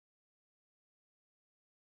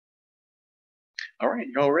All right,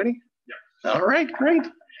 you all ready? Yeah. All right, great.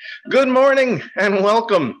 Good morning and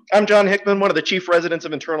welcome. I'm John Hickman, one of the chief residents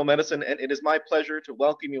of internal medicine, and it is my pleasure to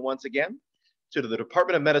welcome you once again to the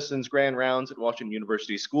Department of Medicine's grand rounds at Washington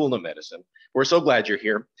University School of Medicine. We're so glad you're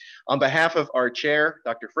here. On behalf of our chair,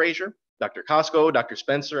 Dr. Frazier, Dr. Costco, Dr.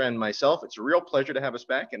 Spencer, and myself, it's a real pleasure to have us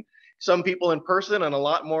back, and some people in person and a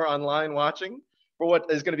lot more online watching for what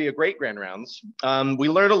is going to be a great grand rounds. We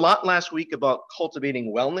learned a lot last week about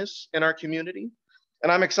cultivating wellness in our community.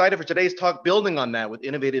 And I'm excited for today's talk, building on that with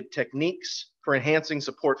innovative techniques for enhancing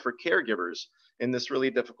support for caregivers in this really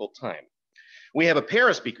difficult time. We have a pair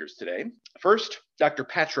of speakers today. First, Dr.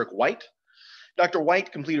 Patrick White. Dr.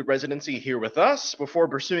 White completed residency here with us before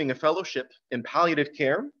pursuing a fellowship in palliative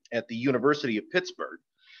care at the University of Pittsburgh.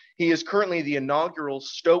 He is currently the inaugural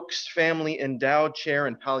Stokes Family Endowed Chair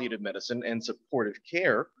in Palliative Medicine and Supportive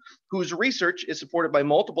Care, whose research is supported by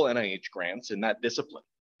multiple NIH grants in that discipline.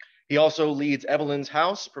 He also leads Evelyn's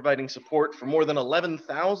House, providing support for more than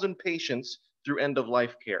 11,000 patients through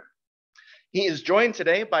end-of-life care. He is joined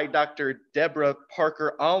today by Dr. Deborah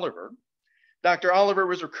Parker Oliver. Dr. Oliver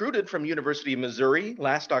was recruited from University of Missouri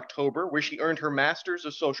last October, where she earned her Master's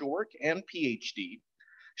of Social Work and PhD.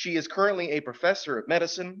 She is currently a professor of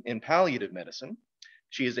medicine in palliative medicine.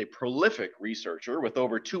 She is a prolific researcher with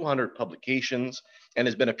over 200 publications and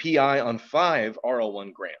has been a PI on 5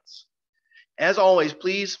 RL1 grants. As always,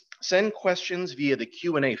 please send questions via the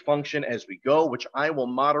Q&A function as we go, which I will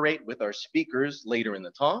moderate with our speakers later in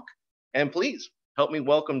the talk. And please help me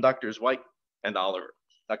welcome Drs. White and Oliver.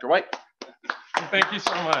 Dr. White. Thank you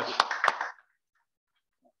so much.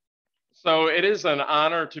 So it is an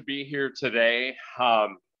honor to be here today.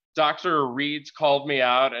 Dr. Reeds called me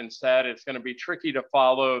out and said it's going to be tricky to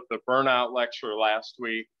follow the burnout lecture last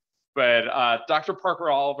week. But Dr.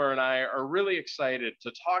 Parker Oliver and I are really excited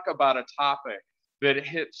to talk about a topic that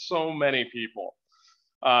hits so many people.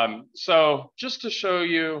 So just to show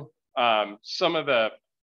you some of the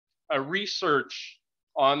research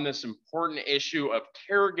on this important issue of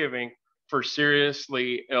caregiving for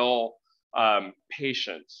seriously ill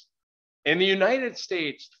patients. In the United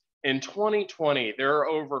States, in 2020, there are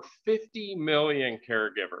over 50 million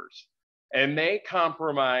caregivers, and they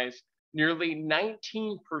comprise nearly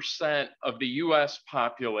 19% of the US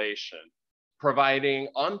population, providing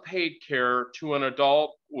unpaid care to an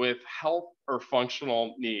adult with health or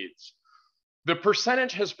functional needs. The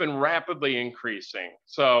percentage has been rapidly increasing.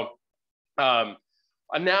 So now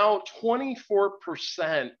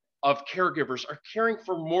 24% of caregivers are caring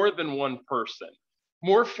for more than one person.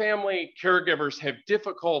 More family caregivers have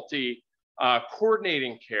difficulty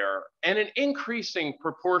coordinating care, and an increasing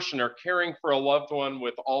proportion are caring for a loved one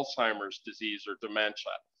with Alzheimer's disease or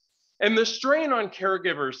dementia. And the strain on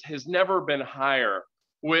caregivers has never been higher,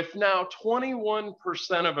 with now 21%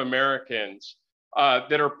 of Americans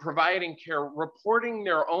that are providing care reporting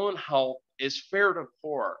their own health as fair to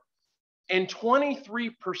poor. And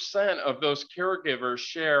 23% of those caregivers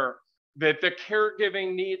share that the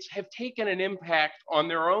caregiving needs have taken an impact on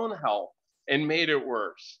their own health and made it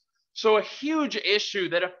worse. So a huge issue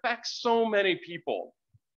that affects so many people.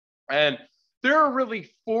 And there are really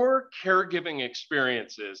 4 caregiving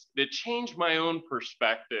experiences that changed my own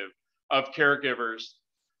perspective of caregivers.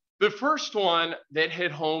 The first one that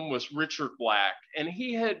hit home was Richard Black, and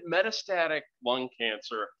he had metastatic lung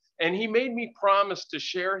cancer, and he made me promise to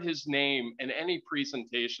share his name in any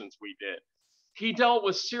presentations we did. He dealt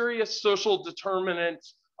with serious social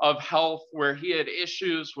determinants of health where he had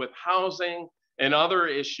issues with housing and other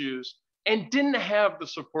issues and didn't have the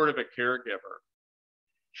support of a caregiver.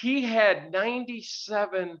 He had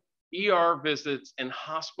 97 ER visits and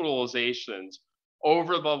hospitalizations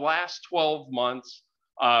over the last 12 months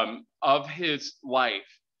of his life.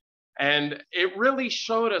 And it really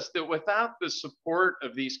showed us that without the support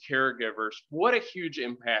of these caregivers, what a huge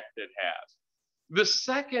impact it has. The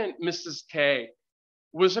second, Mrs. K,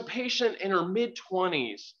 was a patient in her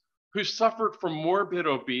mid-20s who suffered from morbid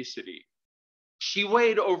obesity. She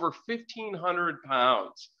weighed over 1,500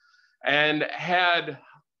 pounds and had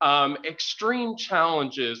extreme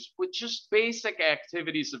challenges with just basic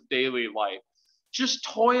activities of daily life. Just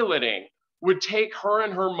toileting would take her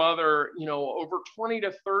and her mother, over 20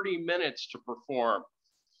 to 30 minutes to perform.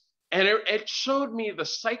 And it showed me the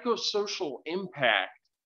psychosocial impact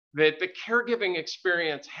that the caregiving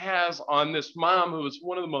experience has on this mom who is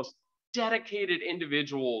one of the most dedicated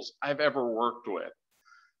individuals I've ever worked with.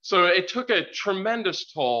 So it took a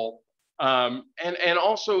tremendous toll, and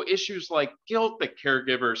also issues like guilt that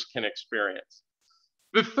caregivers can experience.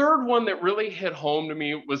 The third one that really hit home to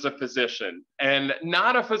me was a physician, and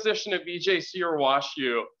not a physician at BJC or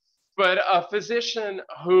WashU, but a physician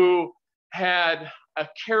who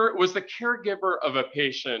was the caregiver of a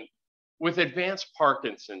patient with advanced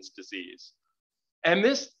Parkinson's disease. And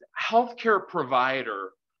this healthcare provider,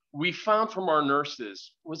 we found from our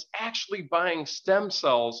nurses, was actually buying stem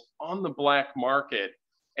cells on the black market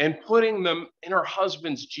and putting them in her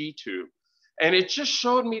husband's G tube. And it just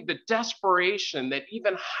showed me the desperation that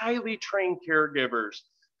even highly trained caregivers,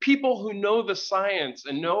 people who know the science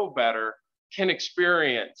and know better, can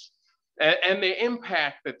experience, and the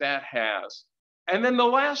impact that that has. And then the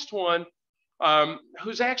last one,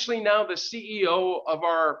 who's actually now the CEO of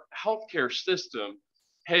our healthcare system,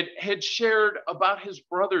 had shared about his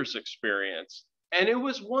brother's experience. And it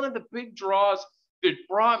was one of the big draws that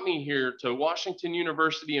brought me here to Washington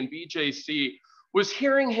University and BJC, was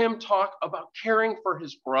hearing him talk about caring for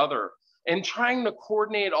his brother and trying to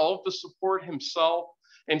coordinate all of the support himself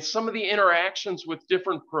and some of the interactions with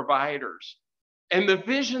different providers. And the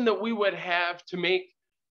vision that we would have to make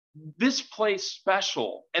this place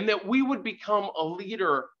special, and that we would become a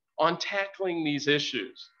leader on tackling these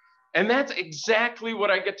issues. And that's exactly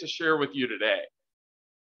what I get to share with you today.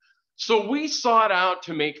 So we sought out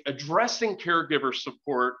to make addressing caregiver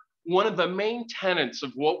support one of the main tenets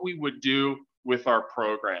of what we would do with our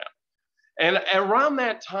program. And around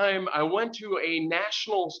that time, I went to a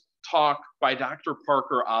national talk by Dr.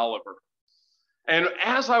 Parker Oliver. And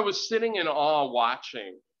as I was sitting in awe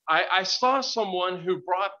watching, I saw someone who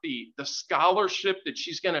brought the scholarship that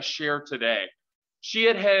she's going to share today. She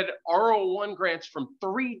had had R01 grants from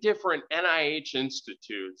 3 different NIH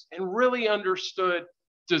institutes and really understood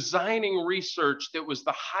designing research that was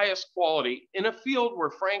the highest quality in a field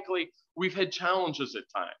where, frankly, we've had challenges at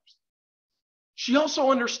times. She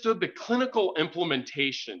also understood the clinical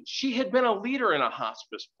implementation. She had been a leader in a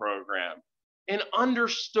hospice program and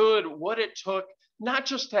understood what it took, not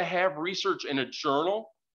just to have research in a journal,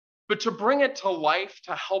 but to bring it to life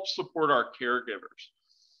to help support our caregivers.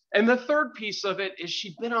 And the third piece of it is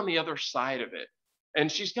she'd been on the other side of it. And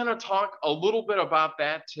she's going to talk a little bit about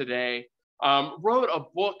that today. Wrote a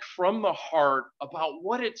book from the heart about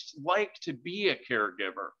what it's like to be a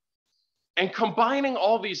caregiver. And combining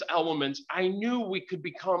all these elements, I knew we could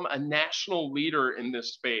become a national leader in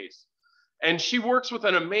this space. And she works with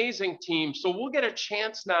an amazing team. So we'll get a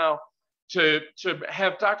chance now to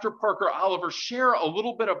have Dr. Parker Oliver share a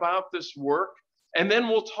little bit about this work. And then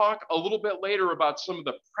we'll talk a little bit later about some of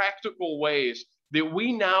the practical ways that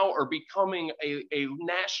we now are becoming a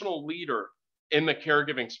national leader in the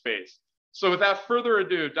caregiving space. So without further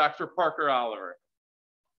ado, Dr. Parker Oliver.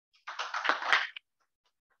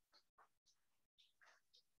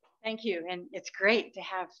 Thank you, and it's great to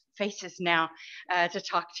have faces now to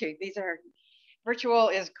talk to. Virtual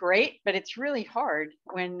is great, but it's really hard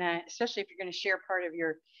when, especially if you're going to share part of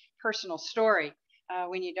your personal story,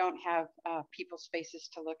 when you don't have people's faces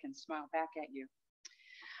to look and smile back at you.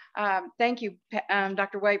 Thank you,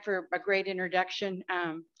 Dr. White, for a great introduction.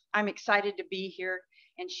 I'm excited to be here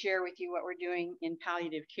and share with you what we're doing in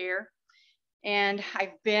palliative care. And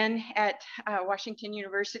I've been at Washington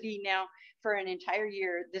University now for an entire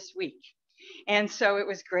year this week. And so it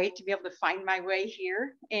was great to be able to find my way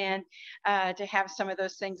here and to have some of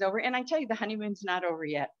those things over. And I tell you, the honeymoon's not over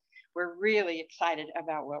yet. We're really excited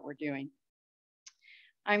about what we're doing.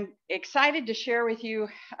 I'm excited to share with you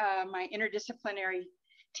my interdisciplinary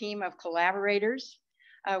team of collaborators.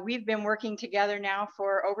 We've been working together now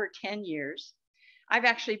for over 10 years. I've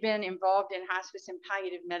actually been involved in hospice and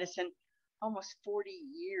palliative medicine almost 40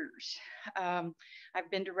 years. I've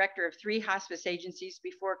been director of 3 hospice agencies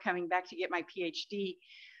before coming back to get my PhD,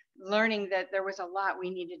 learning that there was a lot we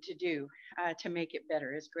needed to do to make it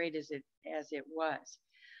better, as great as it was.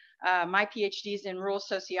 My PhD is in rural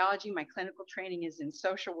sociology. My clinical training is in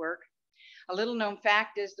social work. A little known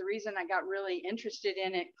fact is the reason I got really interested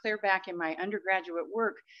in it clear back in my undergraduate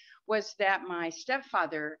work was that my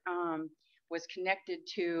stepfather was connected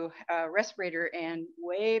to a respirator, and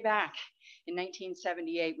way back in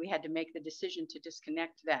 1978, we had to make the decision to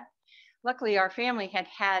disconnect that. Luckily, our family had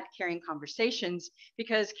had caring conversations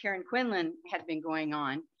because Karen Quinlan had been going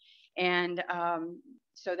on. And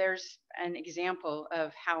so there's an example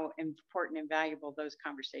of how important and valuable those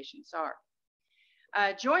conversations are.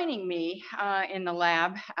 Joining me in the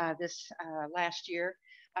lab this last year,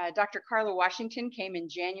 Dr. Carla Washington came in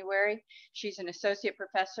January. She's an associate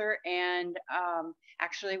professor and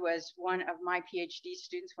actually was one of my PhD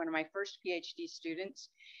students, one of my first PhD students,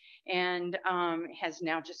 and has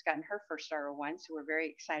now just gotten her first R01, so we're very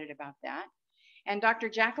excited about that. And Dr.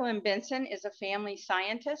 Jacqueline Benson is a family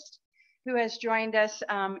scientist who has joined us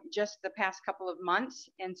just the past couple of months.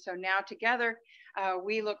 And so now together,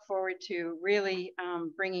 we look forward to really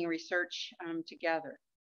bringing research together.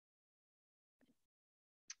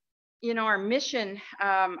 you know, our mission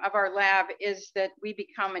of our lab is that we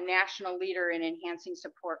become a national leader in enhancing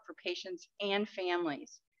support for patients and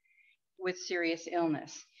families with serious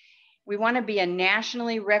illness. We want to be a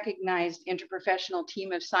nationally recognized interprofessional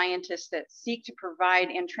team of scientists that seek to provide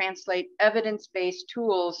and translate evidence-based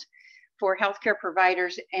tools for healthcare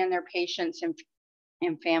providers and their patients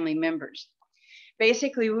and family members.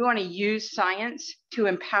 Basically, we want to use science to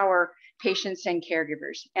empower patients and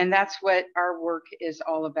caregivers, and that's what our work is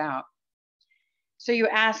all about. So you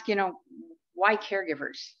ask, you know, why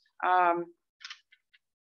caregivers?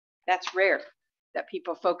 That's rare that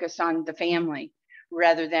people focus on the family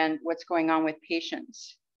rather than what's going on with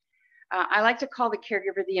patients. I like to call the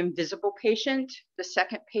caregiver the invisible patient, the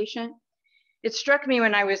second patient. It struck me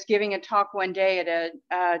when I was giving a talk one day at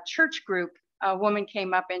a church group. A woman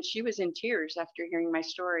came up and she was in tears after hearing my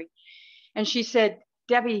story. And she said,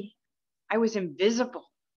 Debbie, I was invisible.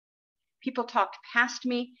 People talked past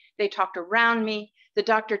me, they talked around me, the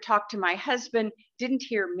doctor talked to my husband, didn't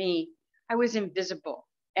hear me. I was invisible.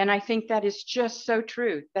 And I think that is just so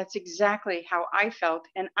true. That's exactly how I felt,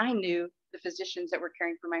 and I knew the physicians that were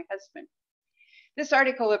caring for my husband. This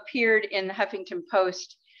article appeared in the Huffington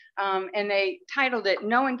Post, and they titled it,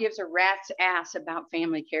 "No One Gives a Rat's Ass About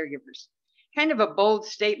Family Caregivers." Kind of a bold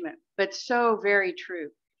statement, but so very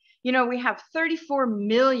true. You know, we have 34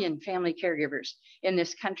 million family caregivers in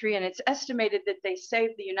this country, and it's estimated that they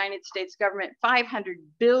saved the United States government $500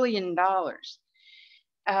 billion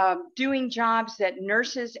doing jobs that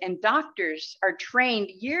nurses and doctors are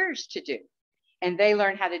trained years to do, and they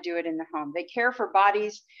learn how to do it in the home. They care for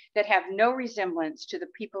bodies that have no resemblance to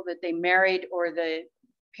the people that they married or the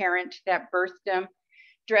parent that birthed them,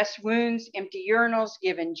 dress wounds, empty urinals,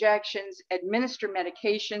 give injections, administer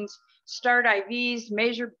medications, start IVs,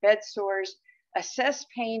 measure bed sores, assess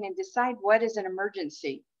pain, and decide what is an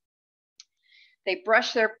emergency. They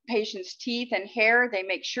brush their patients' teeth and hair. They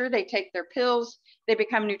make sure they take their pills. They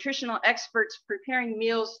become nutritional experts preparing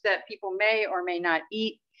meals that people may or may not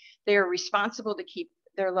eat. They are responsible to keep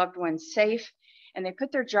their loved ones safe, and they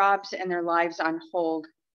put their jobs and their lives on hold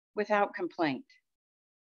without complaint.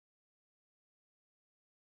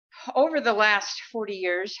 Over the last 40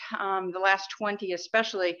 years, the last 20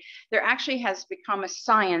 especially, there actually has become a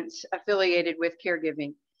science affiliated with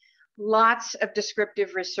caregiving. Lots of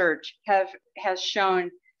descriptive research has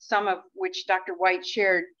shown, some of which Dr. White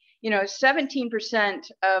shared. You know,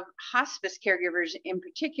 17% of hospice caregivers in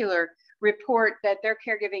particular report that their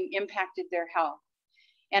caregiving impacted their health.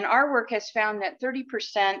 And our work has found that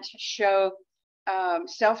 30% show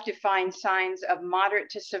self-defined signs of moderate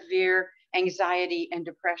to severe anxiety and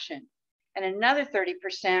depression. And another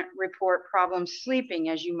 30% report problems sleeping,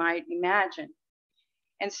 as you might imagine.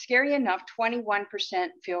 And scary enough, 21%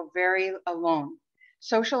 feel very alone.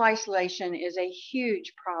 Social isolation is a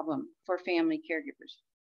huge problem for family caregivers.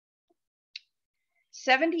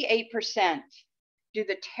 78% do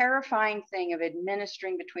the terrifying thing of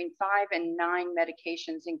administering between 5 and 9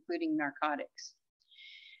 medications, including narcotics.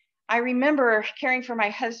 I remember caring for my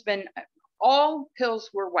husband, all pills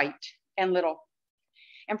were white and little.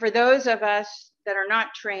 And for those of us that are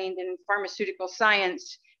not trained in pharmaceutical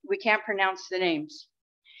science, we can't pronounce the names.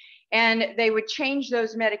 And they would change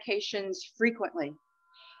those medications frequently.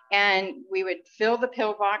 And we would fill the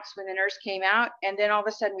pill box when the nurse came out, and then all of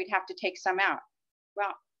a sudden we'd have to take some out.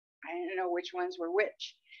 Well, I didn't know which ones were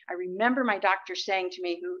which. I remember my doctor saying to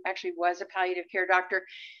me, who actually was a palliative care doctor,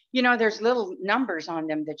 you know, there's little numbers on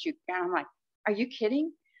them that you, and I'm like, are you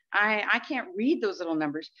kidding? I can't read those little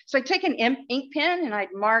numbers. So I'd take an ink pen and I'd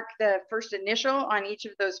mark the first initial on each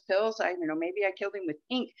of those pills. I don't know, maybe I killed him with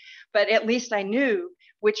ink, but at least I knew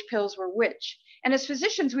which pills were which. And as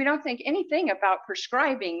physicians, we don't think anything about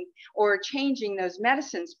prescribing or changing those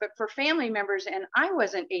medicines, but for family members, and I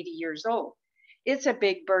wasn't 80 years old, it's a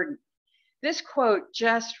big burden. This quote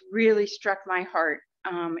just really struck my heart.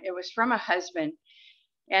 It was from a husband.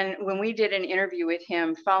 And when we did an interview with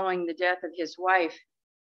him following the death of his wife,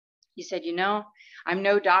 he said, you know, I'm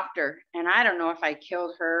no doctor, and I don't know if I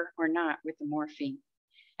killed her or not with the morphine.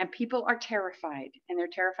 And people are terrified, and they're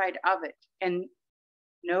terrified of it, and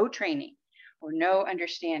no training or no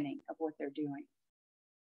understanding of what they're doing.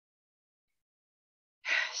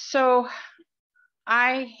 So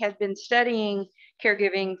I have been studying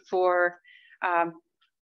caregiving for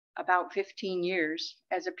about 15 years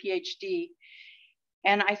as a PhD.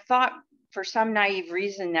 And I thought for some naive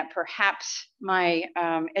reason that perhaps my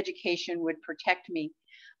education would protect me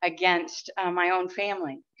against my own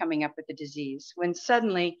family coming up with the disease, when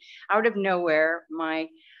suddenly, out of nowhere, my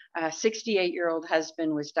 68-year-old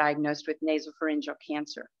husband was diagnosed with nasopharyngeal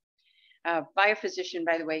cancer. by a physician,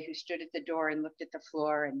 by the way, who stood at the door and looked at the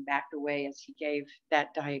floor and backed away as he gave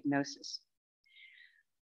that diagnosis.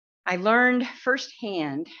 I learned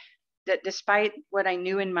firsthand that despite what I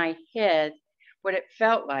knew in my head, what it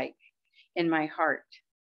felt like in my heart.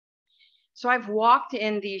 So I've walked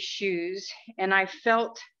in these shoes and I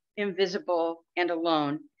felt invisible and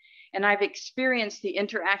alone. And I've experienced the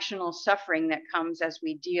interactional suffering that comes as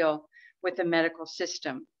we deal with the medical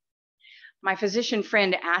system. My physician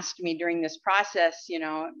friend asked me during this process, you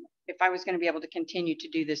know, if I was going to be able to continue to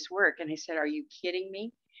do this work. And I said, are you kidding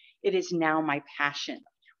me? It is now my passion.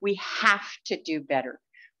 We have to do better.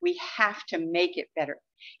 We have to make it better.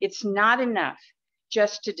 It's not enough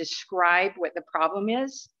just to describe what the problem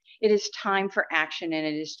is. It is time for action, and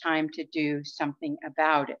it is time to do something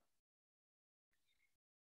about it.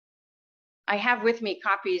 I have with me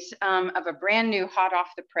copies of a brand new hot off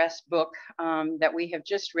the press book that we have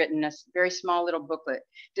just written, a very small little booklet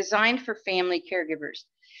designed for family caregivers.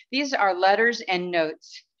 These are letters and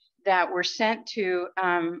notes that were sent to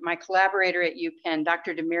my collaborator at UPenn,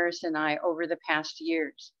 Dr. Damaris, and I over the past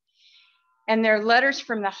years. And they're letters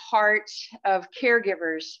from the hearts of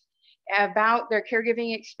caregivers about their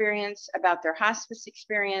caregiving experience, about their hospice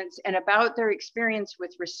experience, and about their experience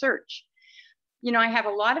with research. You know, I have a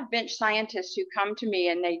lot of bench scientists who come to me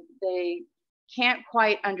and they can't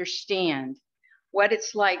quite understand what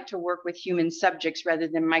it's like to work with human subjects rather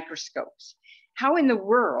than microscopes. How in the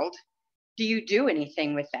world do you do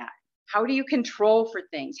anything with that? How do you control for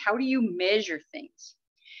things? How do you measure things?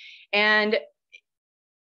 And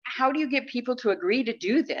how do you get people to agree to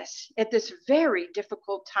do this at this very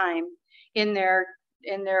difficult time in their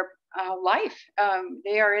life?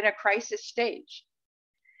 They are in a crisis stage.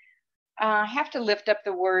 I have to lift up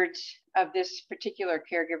the words of this particular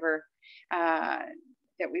caregiver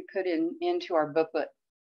that we put into our booklet.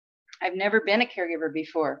 I've never been a caregiver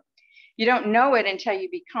before. You don't know it until you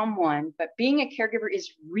become one, but being a caregiver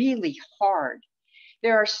is really hard.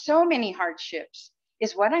 There are so many hardships.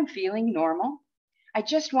 Is what I'm feeling normal? I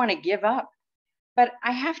just want to give up, but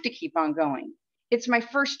I have to keep on going. It's my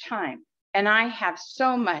first time, and I have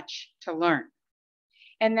so much to learn.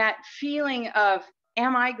 And that feeling of,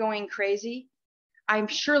 am I going crazy? I'm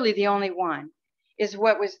surely the only one, is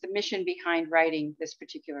what was the mission behind writing this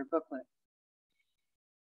particular booklet.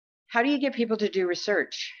 How do you get people to do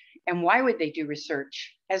research? And why would they do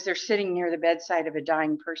research as they're sitting near the bedside of a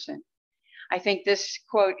dying person? I think this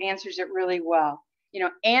quote answers it really well. You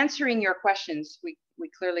know, answering your questions, we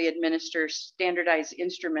clearly administer standardized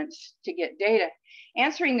instruments to get data.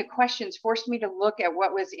 Answering the questions forced me to look at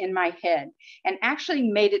what was in my head and actually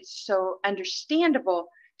made it so understandable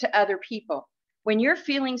to other people. When you're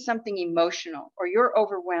feeling something emotional or you're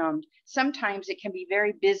overwhelmed, sometimes it can be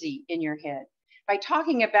very busy in your head. By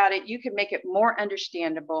talking about it, you can make it more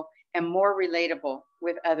understandable and more relatable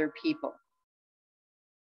with other people.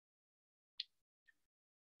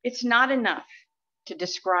 It's not enough to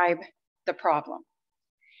describe the problem.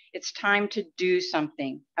 It's time to do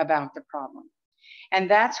something about the problem. And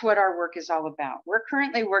that's what our work is all about. We're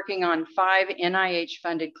currently working on 5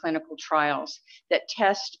 NIH-funded clinical trials that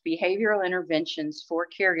test behavioral interventions for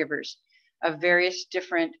caregivers of various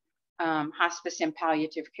different hospice and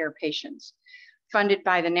palliative care patients. Funded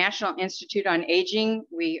by the National Institute on Aging,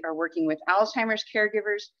 we are working with Alzheimer's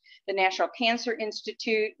caregivers. The National Cancer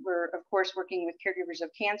Institute, we're of course working with caregivers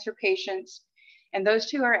of cancer patients. And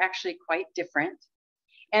those two are actually quite different.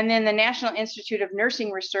 And then the National Institute of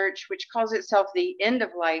Nursing Research, which calls itself the End of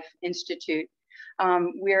Life Institute,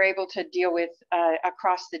 we are able to deal with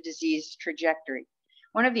across the disease trajectory.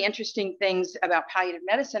 One of the interesting things about palliative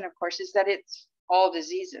medicine, of course, is that it's all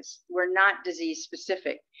diseases. We're not disease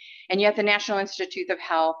specific. And yet the National Institute of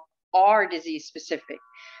Health are disease specific.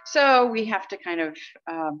 So we have to kind of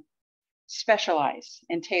specialize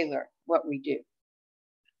and tailor what we do.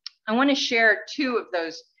 I want to share 2 of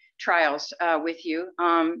those trials with you.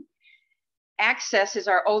 Access is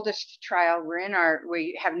our oldest trial.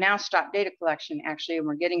 We have now stopped data collection actually, and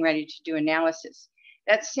we're getting ready to do analysis.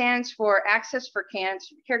 That stands for Access for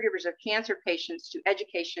Caregivers of Cancer Patients to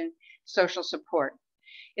Education, Social Support.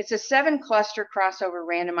 It's a 7-cluster crossover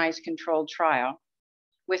randomized controlled trial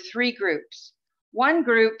with 3 groups. One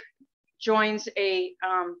group joins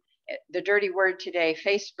the dirty word today,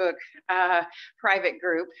 Facebook private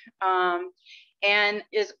group, and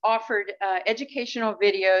is offered educational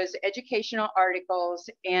videos, educational articles,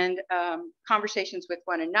 and conversations with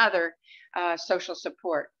one another, social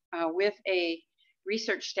support with a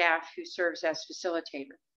research staff who serves as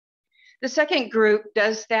facilitator. The second group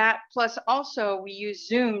does that, plus also we use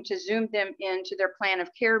Zoom to zoom them into their plan of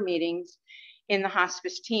care meetings in the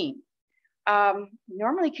hospice team.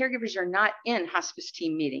 Normally caregivers are not in hospice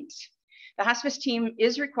team meetings. The hospice team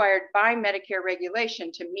is required by Medicare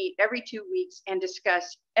regulation to meet every 2 weeks and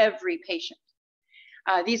discuss every patient.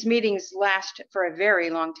 These meetings last for a very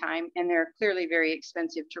long time, and they're clearly very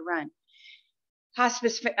expensive to run.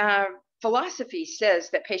 Hospice philosophy says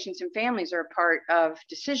that patients and families are a part of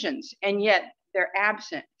decisions, and yet they're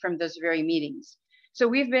absent from those very meetings. So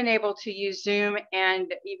we've been able to use Zoom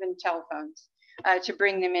and even telephones to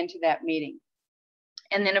bring them into that meeting.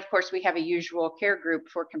 And then, of course, we have a usual care group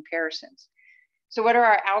for comparisons. So what are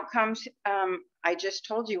our outcomes? I just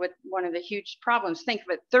told you what one of the huge problems. Think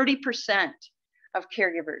of it, 30% of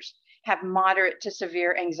caregivers have moderate to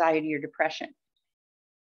severe anxiety or depression.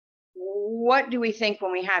 What do we think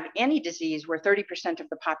when we have any disease where 30% of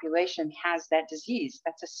the population has that disease?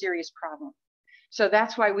 That's a serious problem. So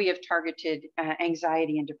that's why we have targeted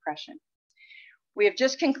anxiety and depression. We have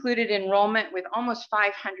just concluded enrollment with almost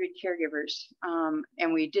 500 caregivers,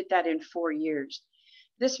 and we did that in 4 years.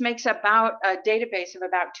 This makes about a database of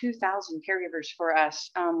about 2,000 caregivers for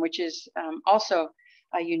us, which is also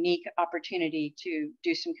a unique opportunity to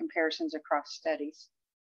do some comparisons across studies.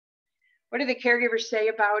 What do the caregivers say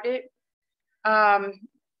about it?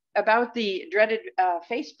 About the dreaded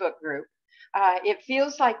Facebook group. It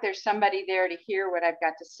feels like there's somebody there to hear what I've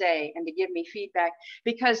got to say and to give me feedback,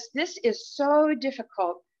 because this is so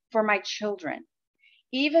difficult for my children.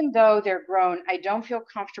 Even though they're grown, I don't feel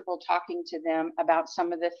comfortable talking to them about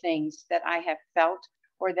some of the things that I have felt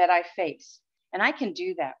or that I face. And I can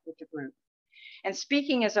do that with the group. And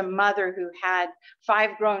speaking as a mother who had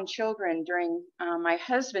 5 grown children during my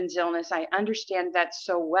husband's illness, I understand that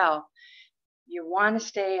so well. You want to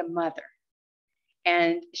stay a mother.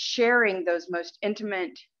 And sharing those most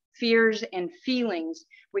intimate fears and feelings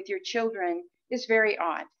with your children is very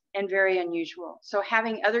odd and very unusual. So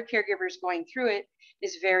having other caregivers going through it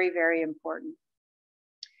is very, very important.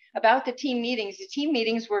 About the team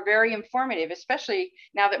meetings were very informative, especially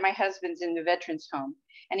now that my husband's in the veterans home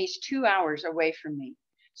and he's 2 hours away from me.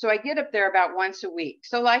 So I get up there about once a week.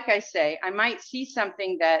 So like I say, I might see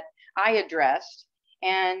something that I addressed,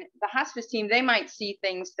 and the hospice team, they might see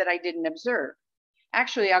things that I didn't observe.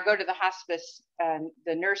 Actually, I'll go to the hospice,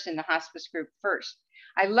 the nurse in the hospice group first.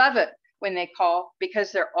 I love it when they call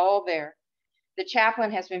because they're all there. The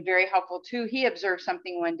chaplain has been very helpful too. He observed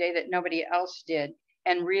something one day that nobody else did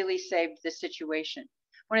and really saved the situation.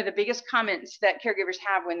 One of the biggest comments that caregivers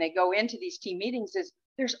have when they go into these team meetings is,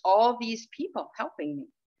 there's all these people helping me.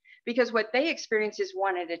 Because what they experience is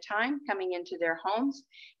one at a time coming into their homes.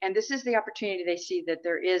 And this is the opportunity they see that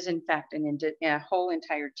there is, in fact, a whole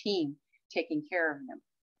entire team taking care of them.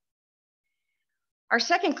 Our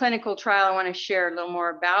second clinical trial I want to share a little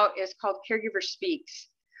more about is called Caregiver Speaks.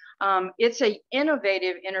 It's an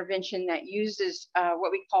innovative intervention that uses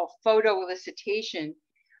what we call photo elicitation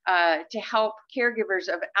to help caregivers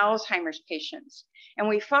of Alzheimer's patients. And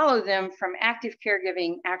we follow them from active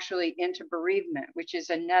caregiving actually into bereavement, which is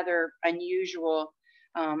another unusual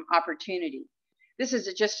opportunity. This is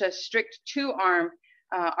just a strict 2-arm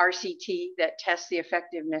RCT that tests the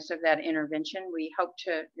effectiveness of that intervention. We hope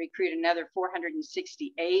to recruit another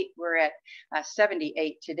 468. We're at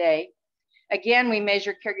 78 today. Again, we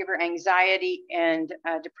measure caregiver anxiety and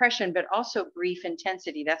depression, but also grief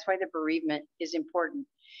intensity. That's why the bereavement is important.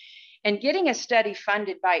 And getting a study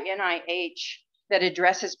funded by NIH that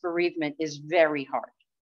addresses bereavement is very hard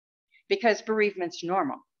because bereavement's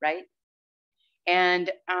normal, right?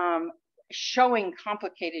 And showing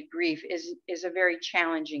complicated grief is a very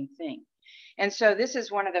challenging thing. And so this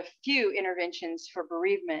is one of the few interventions for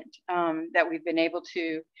bereavement that we've been able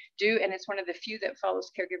to do. And it's one of the few that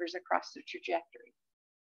follows caregivers across the trajectory.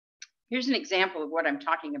 Here's an example of what I'm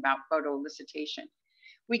talking about, photo elicitation.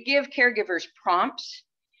 We give caregivers prompts,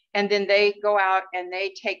 and then they go out and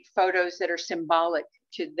they take photos that are symbolic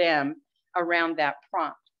to them around that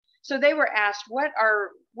prompt. So they were asked,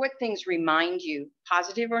 what things remind you,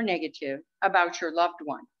 positive or negative, about your loved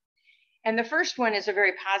one? And the first one is a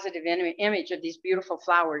very positive image of these beautiful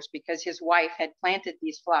flowers because his wife had planted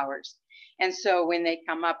these flowers. And so when they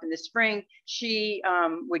come up in the spring, she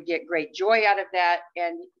would get great joy out of that.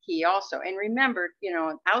 And he also, and remember, you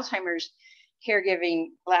know, Alzheimer's caregiving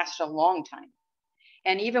lasts a long time.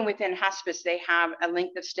 And even within hospice, they have a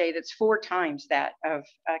length of stay that's 4 times that of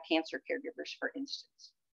cancer caregivers, for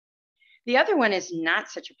instance. The other one is not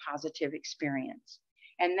such a positive experience.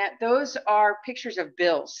 And that those are pictures of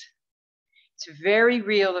bills. It's very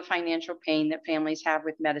real, the financial pain that families have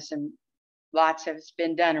with medicine. Lots has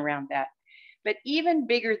been done around that. But even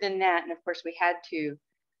bigger than that, and of course we had to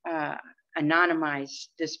anonymize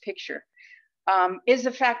this picture, is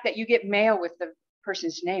the fact that you get mail with the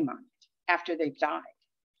person's name on it after they've died.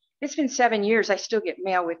 It's been 7 years, I still get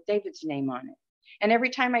mail with David's name on it. And every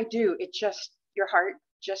time I do, your heart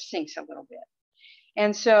just sinks a little bit.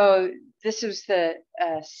 And so this is the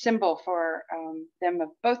symbol for them of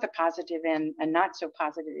both a positive and a not so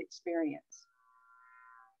positive experience.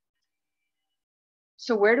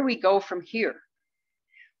 So where do we go from here?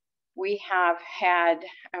 We have had,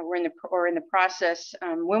 we're in the process,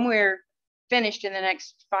 when we're finished in the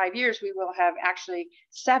next 5 years, we will have actually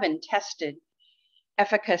 7 tested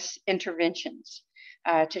efficacious interventions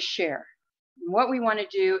to share. And what we want to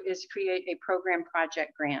do is create a program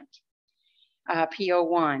project grant,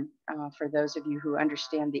 PO1, for those of you who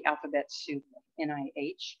understand the alphabet soup,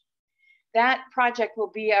 NIH. That project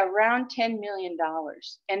will be around $10 million,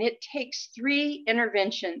 and it takes 3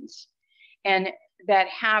 interventions and that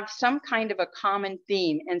have some kind of a common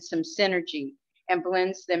theme and some synergy and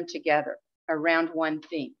blends them together around one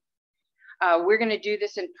theme. We're going to do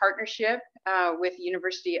this in partnership with the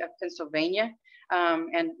University of Pennsylvania.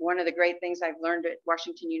 And one of the great things I've learned at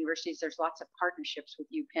Washington University is there's lots of partnerships with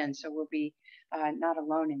UPenn, so we'll be not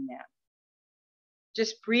alone in that.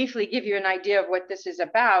 Just briefly give you an idea of what this is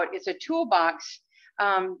about. It's a toolbox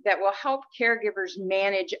that will help caregivers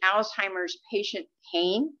manage Alzheimer's patient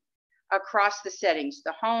pain across the settings,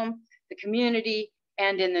 the home, the community,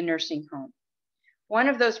 and in the nursing home. One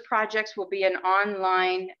of those projects will be an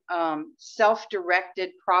online self-directed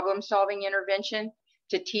problem-solving intervention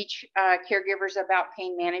to teach caregivers about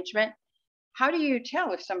pain management. How do you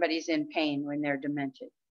tell if somebody's in pain when they're demented?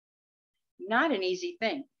 Not an easy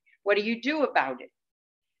thing. What do you do about it?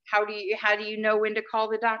 How do you know when to call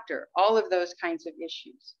the doctor? All of those kinds of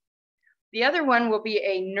issues. The other one will be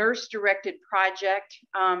a nurse-directed project,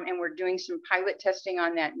 and we're doing some pilot testing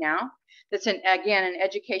on that now. That's, again, an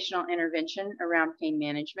educational intervention around pain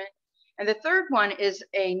management. And the third one is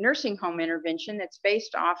a nursing home intervention that's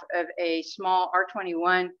based off of a small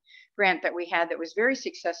R21 grant that we had that was very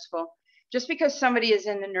successful. Just because somebody is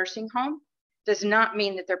in the nursing home does not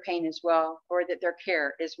mean that their pain is well or that their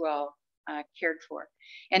care is well cared for.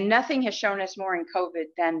 And nothing has shown us more in COVID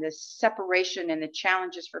than the separation and the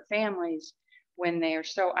challenges for families when they are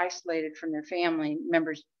so isolated from their family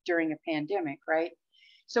members during a pandemic, right?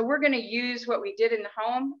 So we're going to use what we did in the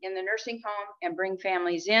home, in the nursing home, and bring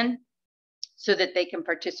families in so that they can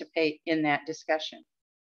participate in that discussion.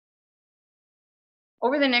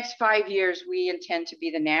 Over the next 5 years, we intend to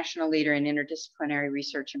be the national leader in interdisciplinary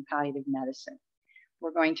research in palliative medicine.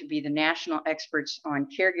 We're going to be the national experts on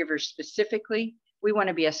caregivers specifically. We want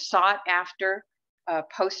to be a sought after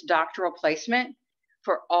postdoctoral placement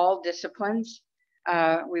for all disciplines.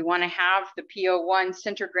 We want to have the PO1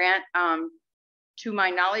 Center Grant. To my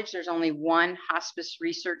knowledge, there's only one hospice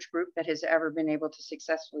research group that has ever been able to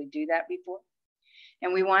successfully do that before.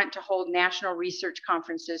 And we want to hold national research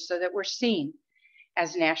conferences so that we're seen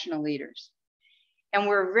as national leaders. And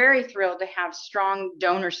we're very thrilled to have strong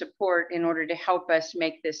donor support in order to help us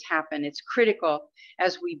make this happen. It's critical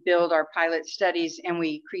as we build our pilot studies and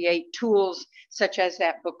we create tools such as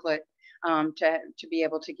that booklet to be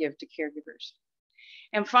able to give to caregivers.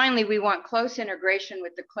 And finally, we want close integration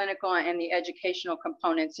with the clinical and the educational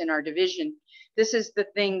components in our division. This is the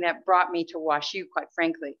thing that brought me to WashU, quite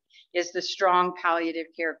frankly, is the strong palliative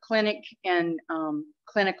care clinic and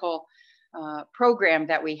clinical program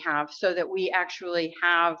that we have, so that we actually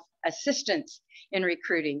have assistance in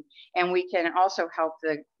recruiting, and we can also help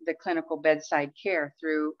the clinical bedside care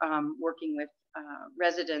through working with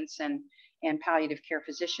residents and palliative care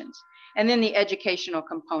physicians. And then the educational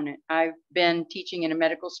component. I've been teaching in a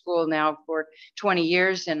medical school now for 20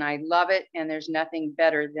 years and I love it, and there's nothing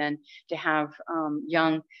better than to have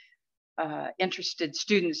young interested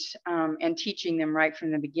students and teaching them right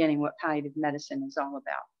from the beginning what palliative medicine is all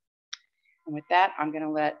about. And with that, I'm going to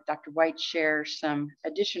let Dr. White share some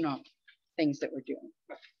additional things that we're doing.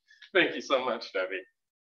 Thank you so much, Debbie.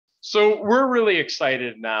 So we're really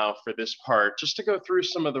excited now for this part, just to go through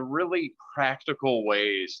some of the really practical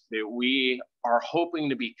ways that we are hoping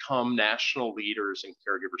to become national leaders in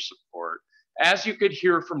caregiver support. As you could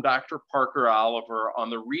hear from Dr. Parker Oliver, on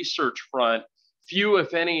the research front, few,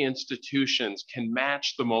 if any, institutions can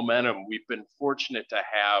match the momentum we've been fortunate to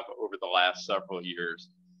have over the last several years.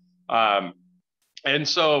 And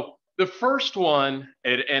so the first one,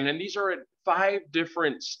 and these are at 5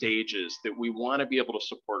 different stages that we want to be able to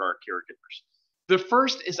support our caregivers. The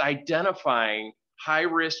first is identifying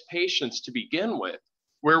high-risk patients to begin with,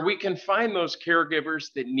 where we can find those caregivers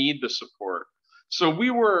that need the support. So we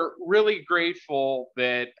were really grateful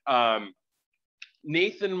that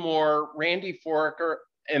Nathan Moore, Randy Foraker,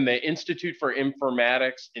 and the Institute for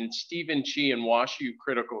Informatics, and Stephen Chi and WashU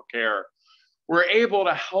Critical Care were able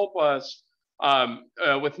to help us,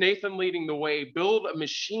 with Nathan leading the way, build a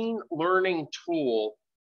machine learning tool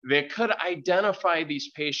that could identify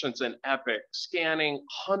these patients in Epic, scanning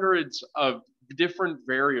hundreds of different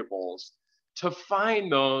variables to find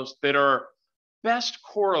those that are best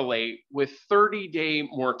correlate with 30-day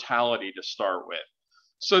mortality to start with.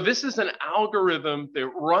 So this is an algorithm that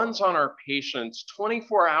runs on our patients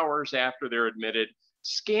 24 hours after they're admitted,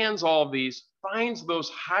 scans all of these, finds those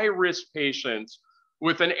high-risk patients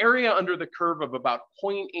with an area under the curve of about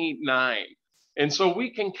 0.89. And so we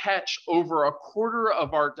can catch over a quarter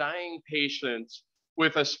of our dying patients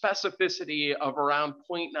with a specificity of around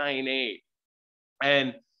 0.98.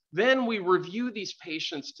 And then we review these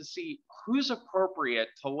patients to see who's appropriate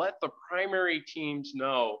to let the primary teams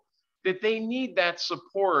know that they need that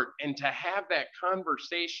support and to have that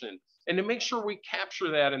conversation and to make sure we capture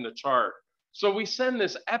that in the chart. So we send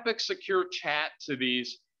this Epic secure chat to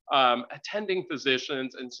these attending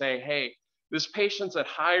physicians and say, hey, this patient's at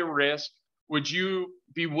high risk. Would you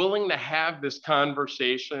be willing to have this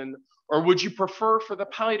conversation? Or would you prefer for the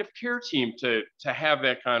palliative care team to have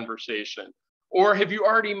that conversation? Or have you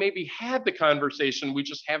already maybe had the conversation, we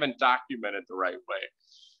just haven't documented the right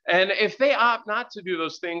way? And if they opt not to do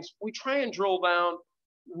those things, we try and drill down,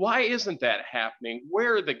 why isn't that happening?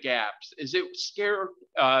 Where are the gaps? Is it scared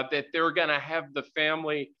that they're gonna have the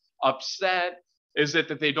family upset? Is it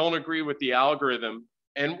that they don't agree with the algorithm?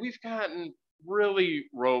 And we've gotten really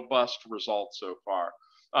robust results so far.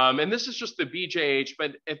 And this is just the BJH,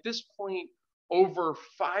 but at this point, over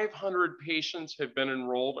 500 patients have been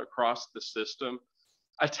enrolled across the system.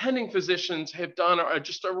 Attending physicians have done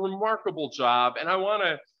just a remarkable job. And I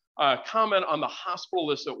wanna comment on the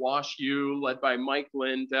hospitalists at WashU, led by Mike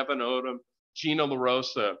Lynn, Devin Odom, Gina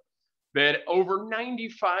LaRosa, that over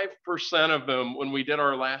 95% of them, when we did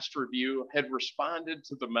our last review, had responded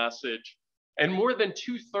to the message. And more than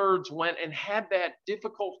 2/3 went and had that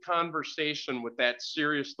difficult conversation with that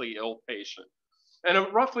seriously ill patient.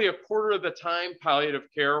 And roughly a quarter of the time, palliative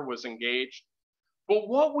care was engaged. But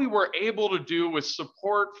what we were able to do with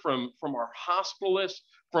support from our hospitalists,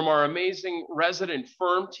 from our amazing resident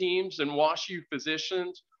firm teams and WashU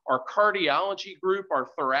physicians, our cardiology group, our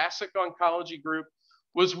thoracic oncology group,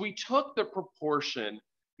 was we took the proportion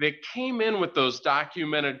that came in with those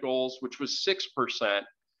documented goals, which was 6%,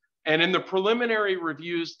 and in the preliminary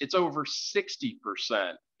reviews, it's over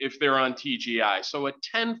 60% if they're on TGI. So a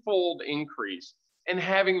 10-fold increase in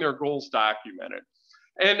having their goals documented.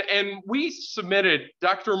 And we submitted,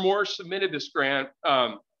 Dr. Moore submitted this grant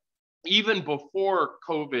even before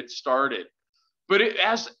COVID started. But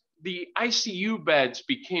as the ICU beds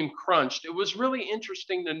became crunched, it was really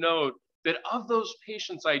interesting to note that of those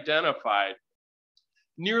patients identified,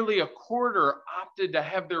 nearly a quarter opted to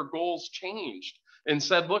have their goals changed and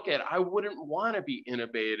said, look, I wouldn't want to be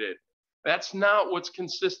intubated. That's not what's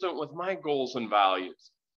consistent with my goals and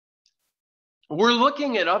values. We're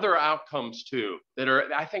looking at other outcomes too that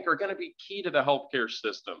I think are going to be key to the healthcare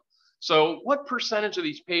system. So what percentage of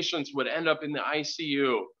these patients would end up in the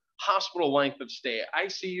ICU, hospital length of stay,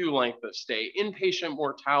 ICU length of stay, inpatient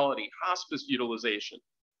mortality, hospice utilization?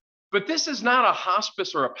 But this is not a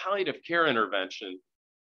hospice or a palliative care intervention.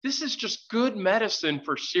 This is just good medicine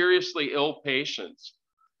for seriously ill patients.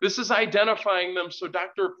 This is identifying them so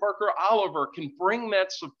Dr. Parker Oliver can bring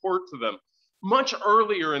that support to them much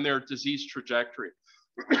earlier in their disease trajectory.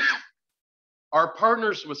 Our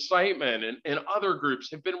partners with Siteman and other groups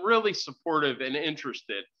have been really supportive and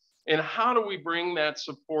interested in how do we bring that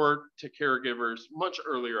support to caregivers much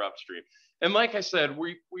earlier upstream. And like I said,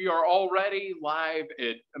 we are already live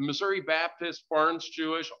at Missouri Baptist, Barnes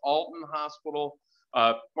Jewish, Alton Hospital,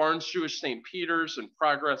 Barnes Jewish St. Peter's, and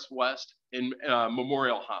Progress West in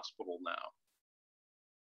Memorial Hospital now.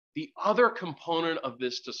 The other component of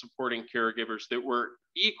this to supporting caregivers that we're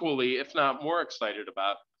equally, if not more excited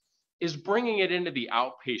about, is bringing it into the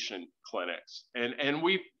outpatient clinics. And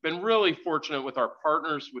we've been really fortunate with our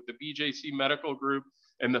partners with the BJC Medical Group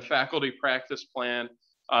and the Faculty Practice Plan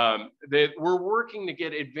that we're working to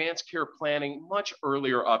get advanced care planning much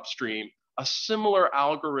earlier upstream, a similar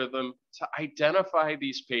algorithm to identify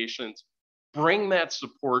these patients, bring that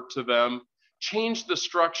support to them, change the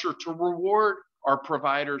structure to reward our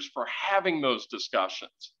providers for having those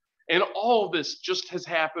discussions. And all of this just has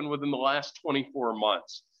happened within the last 24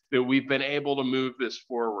 months that we've been able to move this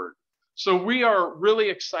forward. So we are really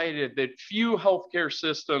excited that few healthcare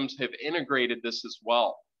systems have integrated this as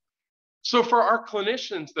well. So for our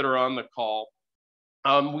clinicians that are on the call,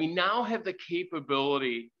 we now have the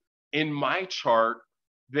capability in my chart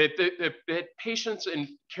that patients and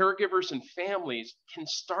caregivers and families can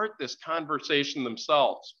start this conversation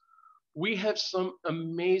themselves. we have some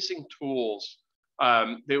amazing tools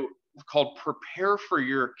that called Prepare for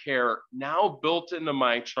Your Care, now built into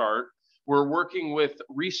MyChart. We're working with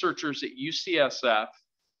researchers at UCSF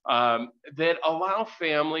that allow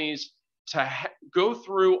families to go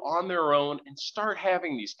through on their own and start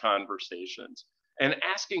having these conversations and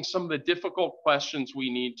asking some of the difficult questions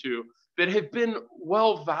we need to, that have been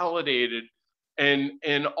well validated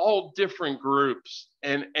in all different groups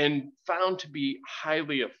and found to be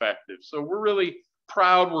highly effective. So we're really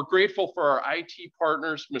proud. We're grateful for our IT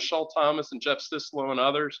partners, Michelle Thomas and Jeff Sislow and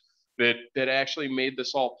others that actually made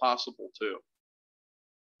this all possible too.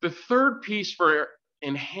 The third piece for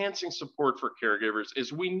enhancing support for caregivers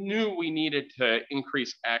is we knew we needed to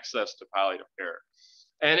increase access to palliative care.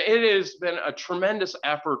 And it has been a tremendous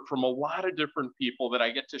effort from a lot of different people that I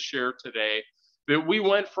get to share today, that we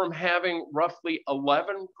went from having roughly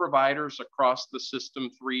 11 providers across the system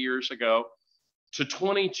 3 years ago to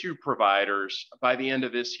 22 providers by the end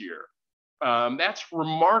of this year. That's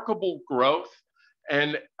remarkable growth,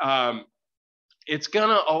 and it's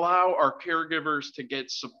gonna allow our caregivers to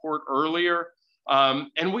get support earlier.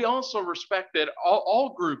 And we also respect that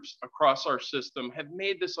all groups across our system have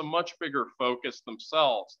made this a much bigger focus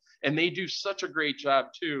themselves, and they do such a great job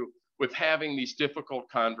too with having these difficult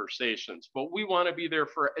conversations. But we want to be there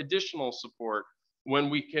for additional support when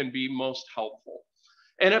we can be most helpful.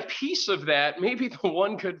 And a piece of that, maybe the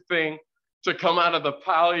one good thing to come out of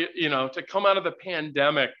the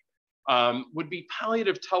pandemic would be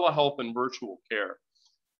palliative telehealth and virtual care.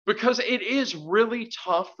 Because it is really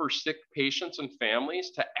tough for sick patients and families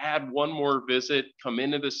to add one more visit, come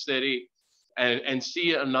into the city, and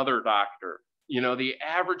see another doctor. You know, the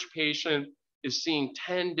average patient is seeing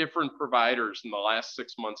 10 different providers in the last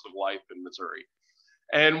 6 months of life in Missouri.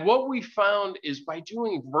 And what we found is by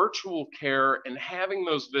doing virtual care and having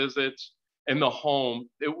those visits in the home,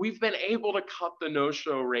 that we've been able to cut the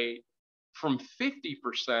no-show rate from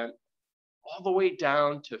 50% all the way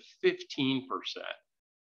down to 15%.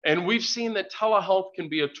 And we've seen that telehealth can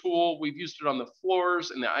be a tool. We've used it on the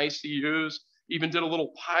floors in the ICUs, even did a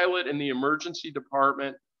little pilot in the emergency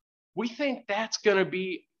department. We think that's going to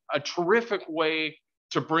be a terrific way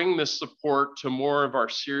to bring this support to more of our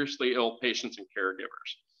seriously ill patients and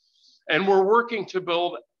caregivers. And we're working to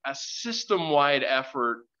build a system-wide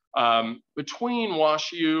effort between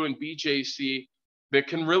WashU and BJC that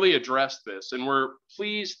can really address this. And we're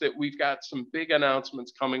pleased that we've got some big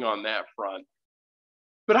announcements coming on that front.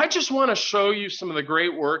 But I just want to show you some of the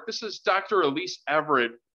great work. This is Dr. Elise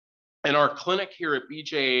Everett in our clinic here at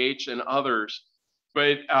BJH and others.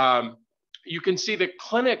 But you can see the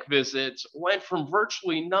clinic visits went from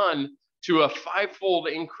virtually none to a 5-fold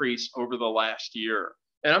increase over the last year.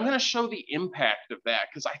 And I'm going to show the impact of that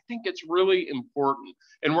because I think it's really important.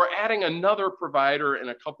 And we're adding another provider in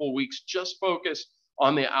a couple of weeks just focused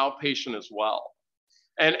on the outpatient as well.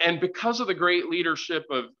 And because of the great leadership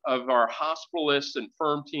of our hospitalists and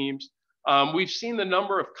firm teams, we've seen the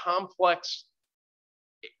number of complex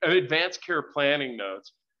advanced care planning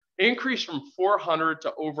notes increase from 400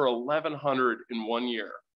 to over 1,100 in 1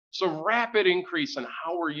 year. So rapid increase in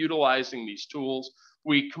how we're utilizing these tools.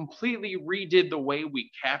 We completely redid the way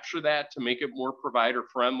we capture that to make it more provider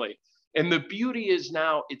friendly. And the beauty is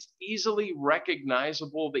now it's easily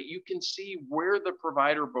recognizable that you can see where the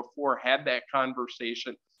provider before had that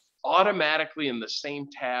conversation automatically in the same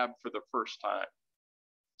tab for the first time.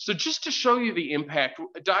 So just to show you the impact,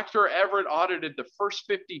 Dr. Everett audited the first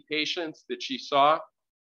 50 patients that she saw.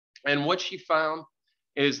 And what she found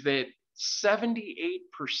is that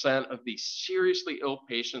 78% of these seriously ill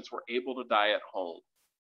patients were able to die at home.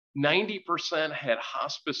 90% had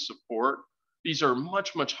hospice support. These are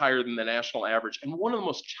much, much higher than the national average. And one of the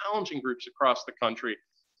most challenging groups across the country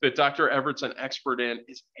that Dr. Everett's an expert in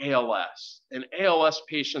is ALS. And ALS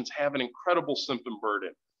patients have an incredible symptom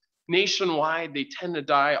burden. Nationwide, they tend to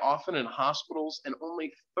die often in hospitals, and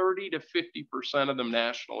only 30 to 50% of them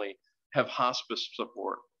nationally have hospice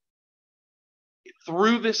support.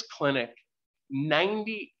 Through this clinic,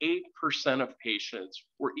 98% of patients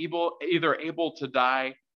were either able to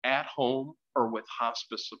die at home or with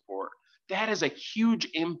hospice support. That is a huge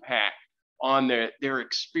impact on their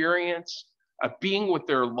experience of being with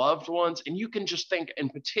their loved ones. And you can just think, in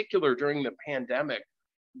particular during the pandemic,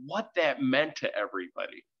 what that meant to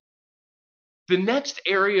everybody. The next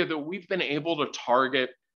area that we've been able to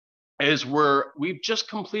target is where we've just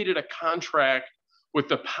completed a contract with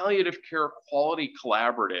the Palliative Care Quality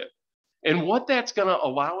Collaborative. And what that's going to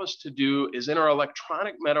allow us to do is in our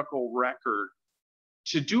electronic medical record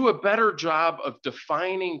to do a better job of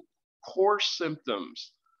defining core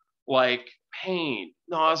symptoms like pain,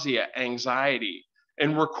 nausea, anxiety,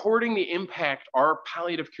 and recording the impact our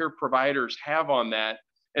palliative care providers have on that,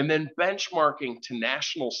 and then benchmarking to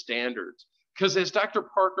national standards. Because as Dr.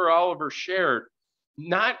 Parker Oliver shared,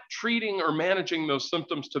 not treating or managing those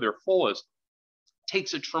symptoms to their fullest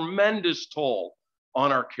takes a tremendous toll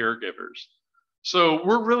on our caregivers. So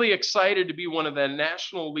we're really excited to be one of the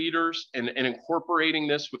national leaders in incorporating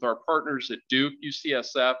this with our partners at Duke,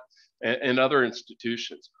 UCSF, and other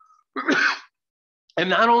institutions. And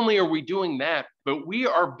not only are we doing that, but we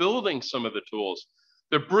are building some of the tools.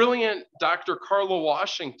 The brilliant Dr. Carla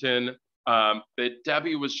Washington that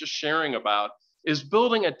Debbie was just sharing about is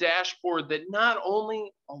building a dashboard that not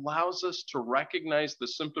only allows us to recognize the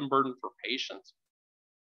symptom burden for patients,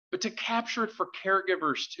 but to capture it for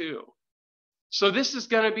caregivers too. So this is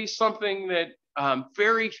going to be something that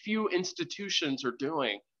very few institutions are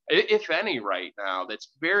doing, if any right now,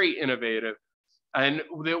 that's very innovative, and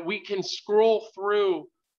that we can scroll through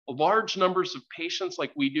large numbers of patients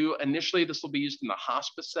like we do. Initially, this will be used in the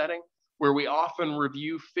hospice setting, where we often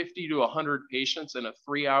review 50 to 100 patients in a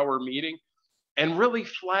 3-hour meeting and really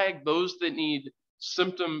flag those that need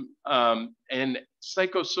symptom and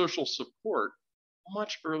psychosocial support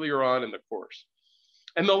much earlier on in the course.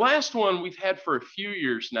 And the last one we've had for a few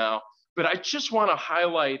years now, but I just want to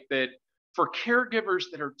highlight that for caregivers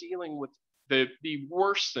that are dealing with the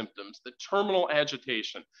worst symptoms, the terminal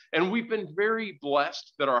agitation, and we've been very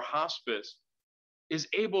blessed that our hospice is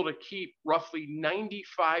able to keep roughly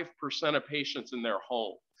 95% of patients in their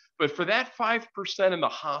home. But for that 5% in the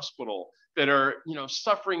hospital that are,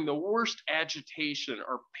 suffering the worst agitation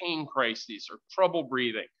or pain crises or trouble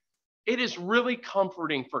breathing, it is really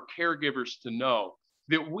comforting for caregivers to know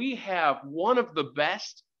that we have one of the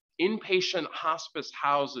best inpatient hospice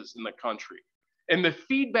houses in the country. And the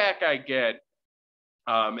feedback I get,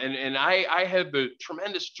 and I had the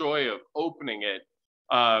tremendous joy of opening it,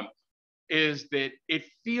 is that it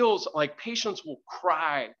feels like patients will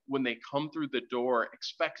cry when they come through the door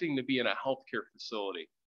expecting to be in a healthcare facility.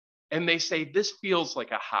 And they say, this feels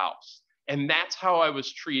like a house. And that's how I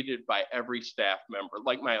was treated by every staff member,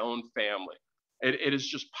 like my own family. It is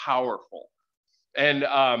just powerful. And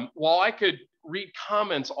while I could read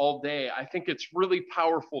comments all day, I think it's really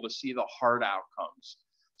powerful to see the hard outcomes.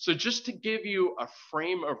 So just to give you a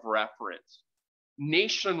frame of reference,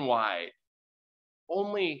 nationwide,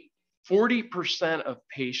 only 40% of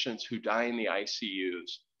patients who die in the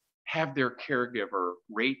ICUs have their caregiver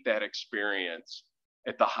rate that experience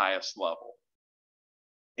at the highest level.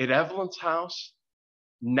 At Evelyn's house,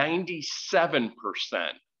 97%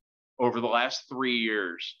 over the last 3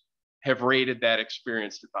 years have rated that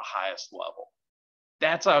experience at the highest level.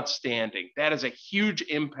 That's outstanding. That is a huge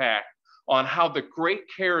impact on how the great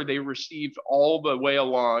care they received all the way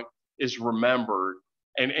along is remembered,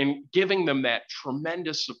 and giving them that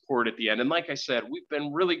tremendous support at the end. And like I said, we've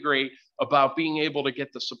been really great about being able to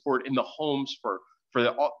get the support in the homes for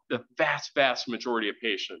the vast majority of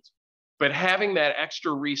patients. But having that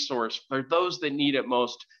extra resource for those that need it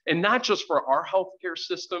most, and not just for our healthcare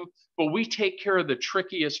system, but we take care of the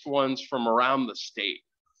trickiest ones from around the state.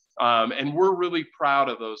 And we're really proud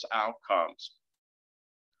of those outcomes.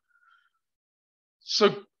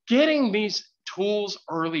 So getting these tools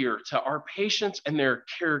earlier to our patients and their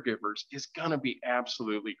caregivers is gonna be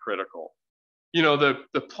absolutely critical.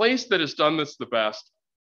 The place that has done this the best,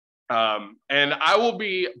 and I will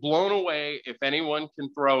be blown away if anyone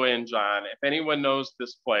can throw in, John, if anyone knows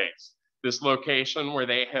this place, this location where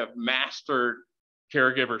they have mastered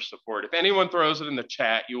caregiver support. If anyone throws it in the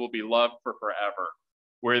chat, you will be loved for forever,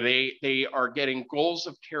 where they are getting goals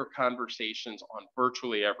of care conversations on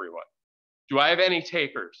virtually everyone. Do I have any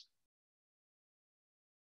takers?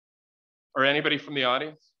 Or anybody from the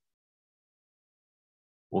audience?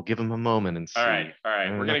 We'll give them a moment and see. All right.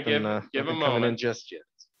 We're going to give them a moment. In just yet.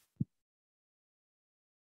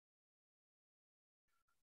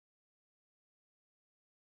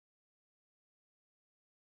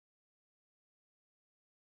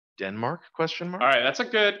 Denmark, question mark? All right, that's a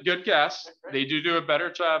good guess. They do a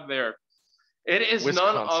better job there. It is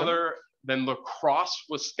Wisconsin. None other than La Crosse,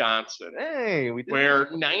 Wisconsin, Hey, we did where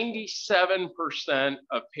 97%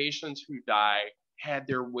 of patients who die had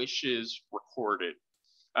their wishes recorded.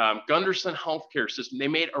 Gunderson Healthcare System, they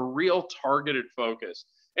made a real targeted focus.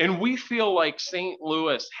 And we feel like St.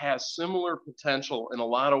 Louis has similar potential in a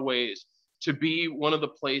lot of ways to be one of the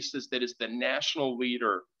places that is the national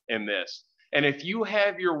leader in this. And if you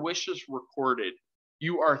have your wishes recorded,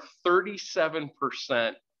 you are 37%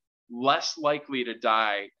 less likely to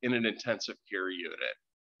die in an intensive care unit.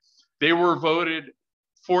 They were voted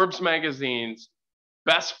Forbes magazine's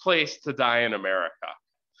best place to die in America.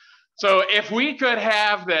 So if we could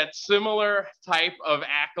have that similar type of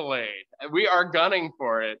accolade, we are gunning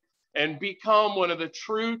for it, and become one of the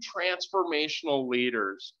true transformational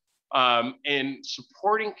leaders in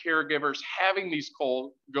supporting caregivers, having these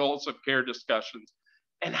goals of care discussions,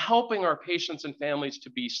 and helping our patients and families to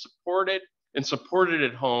be supported and supported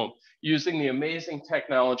at home using the amazing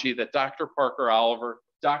technology that Dr. Parker Oliver,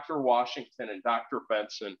 Dr. Washington, and Dr.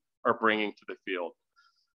 Benson are bringing to the field.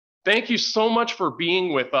 Thank you so much for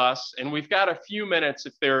being with us. And we've got a few minutes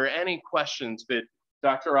if there are any questions that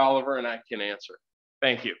Dr. Oliver and I can answer.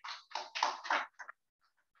 Thank you.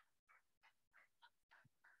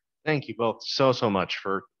 Thank you both so much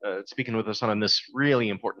for speaking with us on this really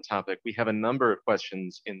important topic. We have a number of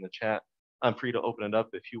questions in the chat. I'm free to open it up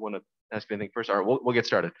if you want to ask anything first. All right, we'll get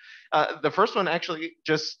started. The first one actually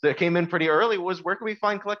that came in pretty early was, where can we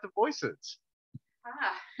find Collective Voices?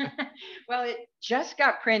 Well, it just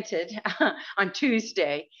got printed on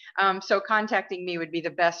Tuesday, so contacting me would be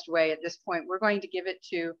the best way at this point. We're going to give it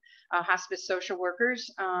to hospice social workers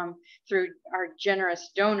through our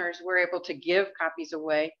generous donors. We're able to give copies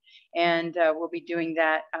away, and we'll be doing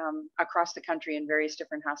that across the country in various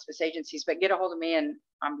different hospice agencies. But get a hold of me and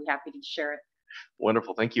I'll be happy to share it.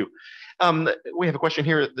 Wonderful, thank you. We have a question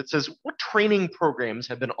here that says, what training programs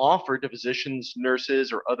have been offered to physicians,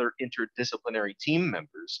 nurses, or other interdisciplinary team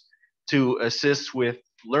members to assist with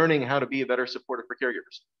learning how to be a better supporter for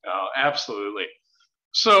caregivers? Oh, absolutely.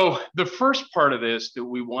 So the first part of this that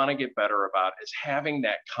we want to get better about is having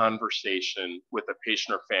that conversation with a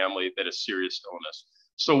patient or family that has serious illness.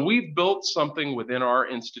 So we've built something within our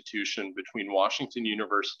institution between Washington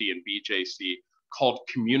University and BJC called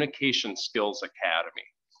Communication Skills Academy.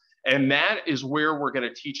 And that is where we're going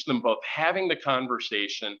to teach them both having the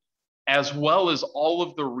conversation as well as all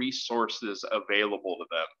of the resources available to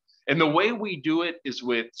them. And the way we do it is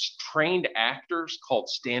with trained actors called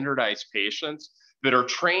standardized patients that are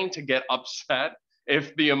trained to get upset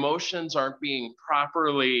if the emotions aren't being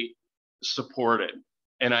properly supported.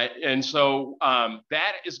 And so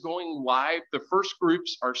that is going live. The first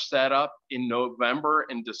groups are set up in November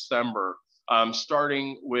and December.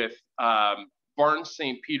 Starting with Barnes,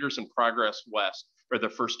 St. Peter's, and Progress West are the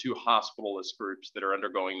first two hospitalist groups that are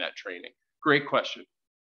undergoing that training. Great question.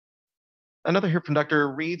 Another here from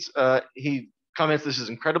Dr. Reeds. He comments this is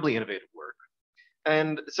incredibly innovative work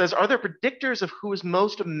and says, are there predictors of who is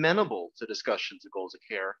most amenable to discussions of goals of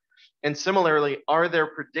care? And similarly, are there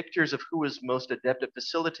predictors of who is most adept at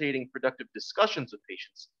facilitating productive discussions with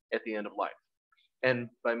patients at the end of life? And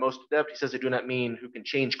by most adept, he says, I do not mean who can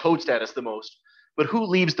change code status the most, but who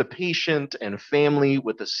leaves the patient and family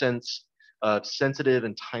with a sense of sensitive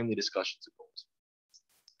and timely discussions of goals.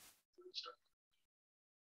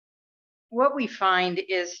 What we find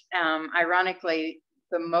is, ironically,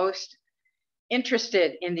 the most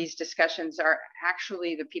interested in these discussions are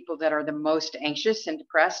actually the people that are the most anxious and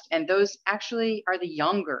depressed, and those actually are the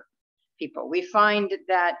younger people. We find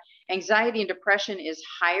that anxiety and depression is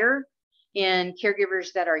higher in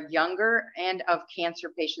caregivers that are younger and of cancer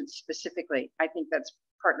patients specifically. I think that's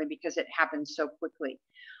partly because it happens so quickly.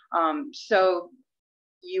 So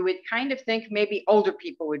you would kind of think maybe older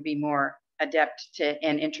people would be more adept to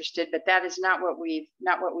and interested, but that is not what we've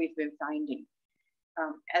been finding.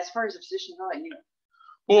 As far as a physician, I'll let you know.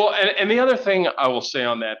 Well, and the other thing I will say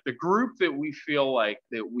on that, the group that we feel like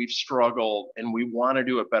that we've struggled and we want to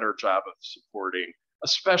do a better job of supporting,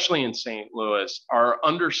 especially in St. Louis, are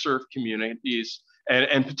underserved communities,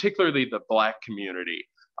 and particularly the Black community.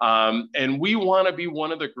 And we want to be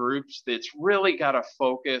one of the groups that's really got to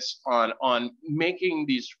focus on making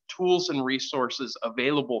these tools and resources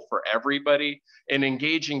available for everybody and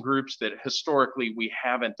engaging groups that historically we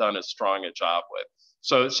haven't done as strong a job with.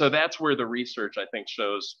 So that's where the research, I think,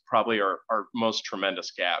 shows probably our most tremendous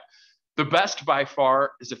gap. The best by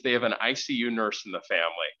far is if they have an ICU nurse in the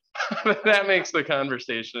family. That makes the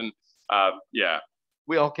conversation, yeah.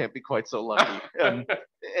 We all can't be quite so lucky.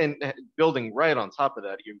 And building right on top of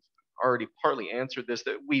that, you've already partly answered this,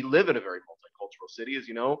 that we live in a very multicultural city, as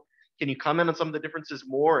you know. Can you comment on some of the differences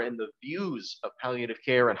more in the views of palliative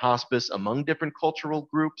care and hospice among different cultural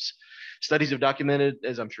groups? Studies have documented,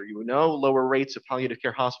 as I'm sure you know, lower rates of palliative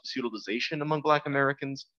care hospice utilization among Black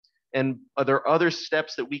Americans. And are there other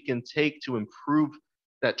steps that we can take to improve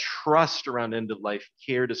that trust around end-of-life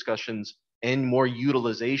care discussions and more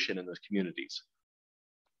utilization in those communities?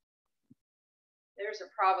 There's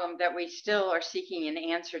a problem that we still are seeking an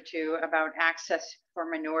answer to about access for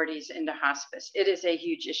minorities into hospice. It is a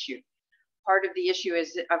huge issue. Part of the issue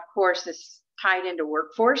is, of course, this tied into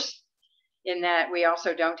workforce, in that we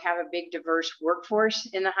also don't have a big diverse workforce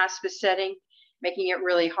in the hospice setting. making it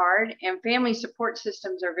really hard. And family support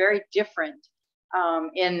systems are very different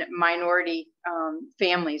in minority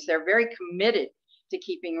families. They're very committed to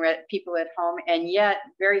keeping people at home, and yet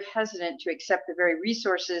very hesitant to accept the very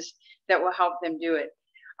resources that will help them do it.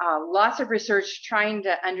 Lots of research trying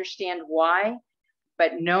to understand why,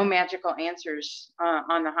 but no magical answers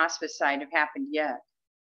on the hospice side have happened yet.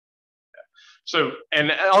 So,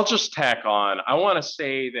 and I'll just tack on, I want to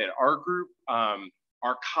say that our group,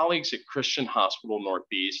 our colleagues at Christian Hospital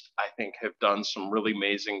Northeast, I think have done some really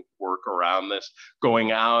amazing work around this,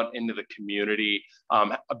 going out into the community,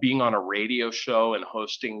 being on a radio show and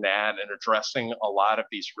hosting that and addressing a lot of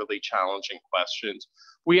these really challenging questions.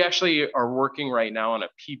 We actually are working right now on a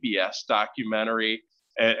PBS documentary,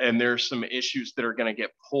 and there's some issues that are going to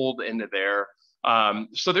get pulled into there.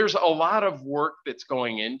 So there's a lot of work that's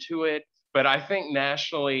going into it, but I think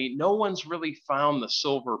nationally, no one's really found the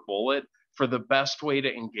silver bullet for the best way to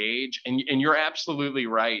engage. And you're absolutely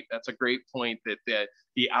right. That's a great point, that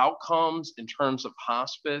the outcomes in terms of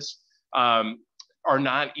hospice are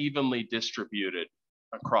not evenly distributed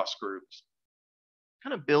across groups.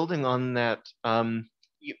 Kind of building on that,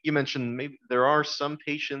 you mentioned maybe there are some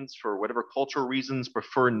patients, for whatever cultural reasons,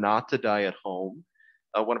 prefer not to die at home.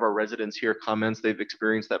 One of our residents here comments they've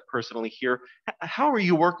experienced that personally here. How are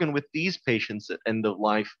you working with these patients at end of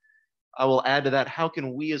life? I will add to that, how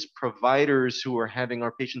can we as providers who are having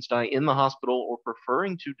our patients die in the hospital or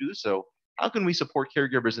preferring to do so, how can we support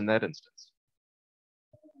caregivers in that instance?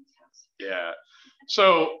 Yeah,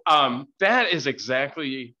 so that is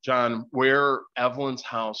exactly, John, where Evelyn's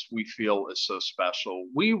House we feel is so special.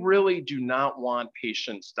 We really do not want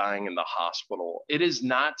patients dying in the hospital. It is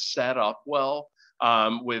not set up well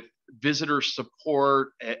with visitor support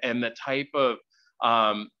and the type of,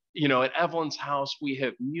 at Evelyn's House, we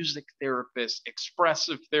have music therapists,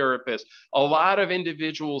 expressive therapists, a lot of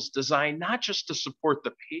individuals designed not just to support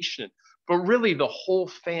the patient, but really the whole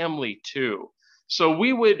family too. So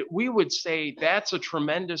we would say that's a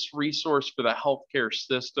tremendous resource for the healthcare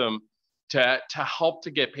system to help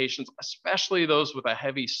to get patients, especially those with a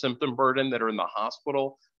heavy symptom burden that are in the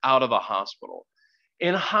hospital, out of the hospital.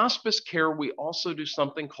 In hospice care, we also do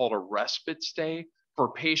something called a respite stay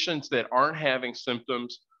for patients that aren't having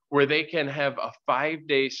symptoms, where they can have a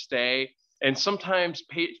 5-day stay. And sometimes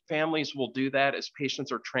families will do that as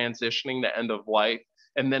patients are transitioning to end of life.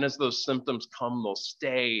 And then as those symptoms come, they'll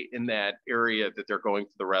stay in that area that they're going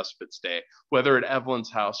to the respite stay, whether at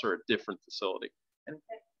Evelyn's House or a different facility. And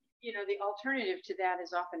the alternative to that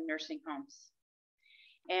is often nursing homes.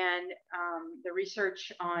 And the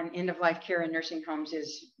research on end-of-life care in nursing homes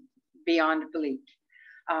is beyond belief.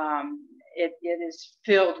 It is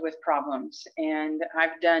filled with problems. And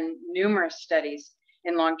I've done numerous studies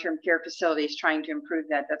in long-term care facilities trying to improve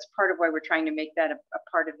that. That's part of why we're trying to make that a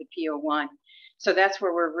part of the PO1. So that's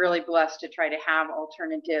where we're really blessed to try to have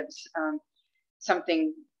alternatives,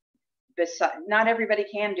 something beside. Not everybody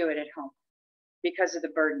can do it at home because of the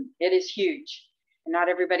burden. It is huge. And not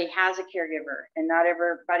everybody has a caregiver, and not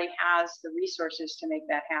everybody has the resources to make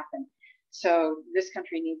that happen. So this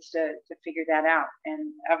country needs to figure that out.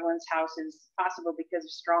 And Evelyn's House is possible because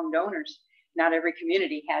of strong donors. Not every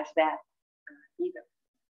community has that either.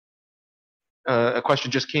 A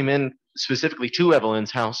question just came in specifically to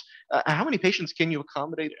Evelyn's House. How many patients can you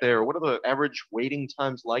accommodate there? What are the average waiting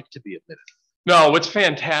times like to be admitted? No, what's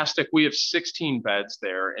fantastic, we have 16 beds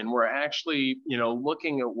there, and we're actually,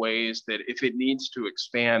 looking at ways that if it needs to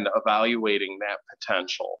expand, evaluating that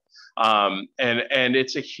potential. And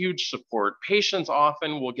it's a huge support. Patients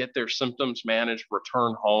often will get their symptoms managed,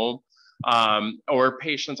 return home, or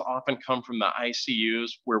patients often come from the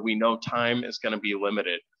ICUs where we know time is going to be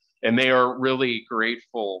limited. And they are really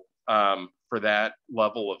grateful for that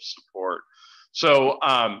level of support.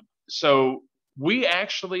 So we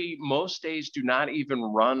actually, most days, do not even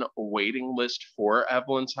run a waiting list for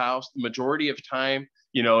Evelyn's House. The majority of time,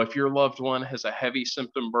 if your loved one has a heavy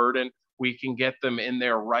symptom burden, we can get them in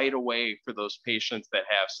there right away for those patients that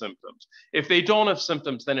have symptoms. If they don't have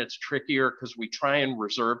symptoms, then it's trickier because we try and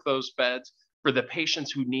reserve those beds for the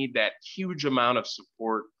patients who need that huge amount of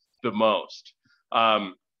support the most.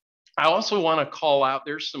 I also want to call out,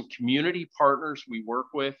 there's some community partners we work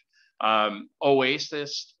with.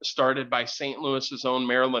 Oasis, started by St. Louis's own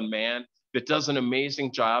Marilyn Mann, that does an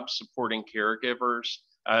amazing job supporting caregivers.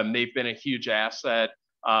 They've been a huge asset,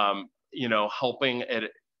 helping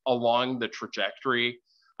along the trajectory.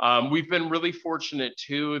 We've been really fortunate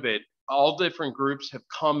too that all different groups have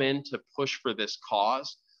come in to push for this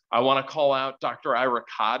cause. I want to call out Dr. Ira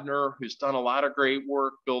Codner, who's done a lot of great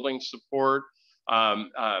work building support.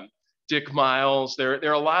 Dick Miles, there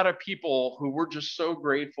are a lot of people who we're just so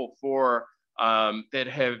grateful for that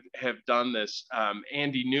have done this.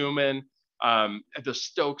 Andy Newman, the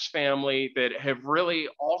Stokes family, that have really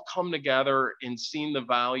all come together and seen the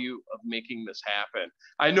value of making this happen.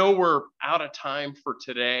 I know we're out of time for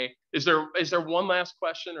today. Is there one last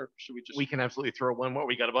question, or should we just? We can absolutely throw one more.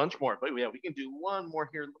 We got a bunch more, but yeah, we can do one more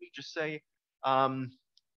here. Let me just say,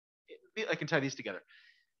 I can tie these together.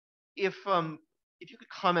 If you could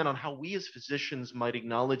comment on how we as physicians might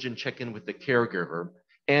acknowledge and check in with the caregiver,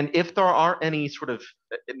 and if there are any sort of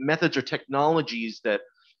methods or technologies that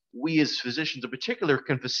we as physicians in particular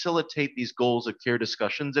can facilitate these goals of care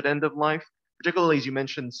discussions at end of life, particularly as you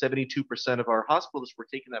mentioned, 72% of our hospitalists were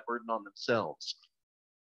taking that burden on themselves.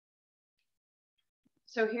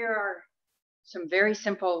 So here are some very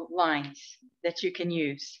simple lines that you can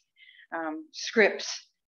use, scripts,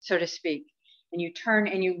 so to speak. And you turn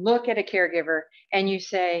and you look at a caregiver and you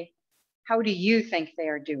say, how do you think they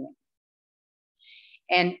are doing?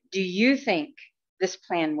 And do you think this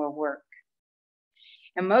plan will work?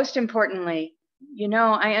 And most importantly, you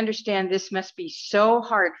know, I understand this must be so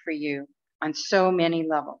hard for you on so many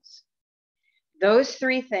levels. Those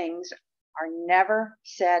three things are never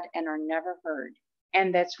said and are never heard.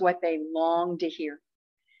 And that's what they long to hear,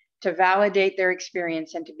 to validate their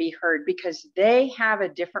experience and to be heard, because they have a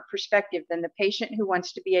different perspective than the patient who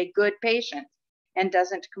wants to be a good patient and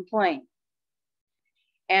doesn't complain.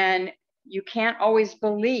 And you can't always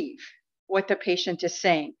believe what the patient is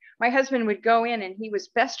saying. My husband would go in and he was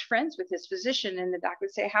best friends with his physician, and the doctor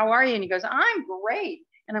would say, how are you? And he goes, I'm great.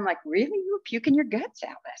 And I'm like, really? You were puking your guts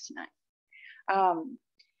out last night.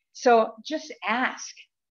 So just ask,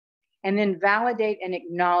 and then validate and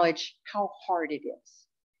acknowledge how hard it is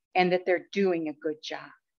and that they're doing a good job.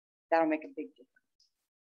 That'll make a big difference.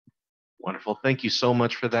 Wonderful. Thank you so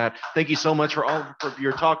much for that. Thank you so much for all of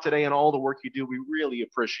your talk today and all the work you do. We really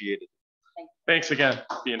appreciate it. Thanks again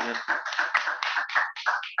for being here.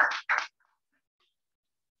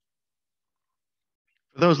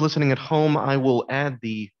 For those listening at home, I will add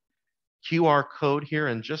the QR code here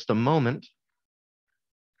in just a moment.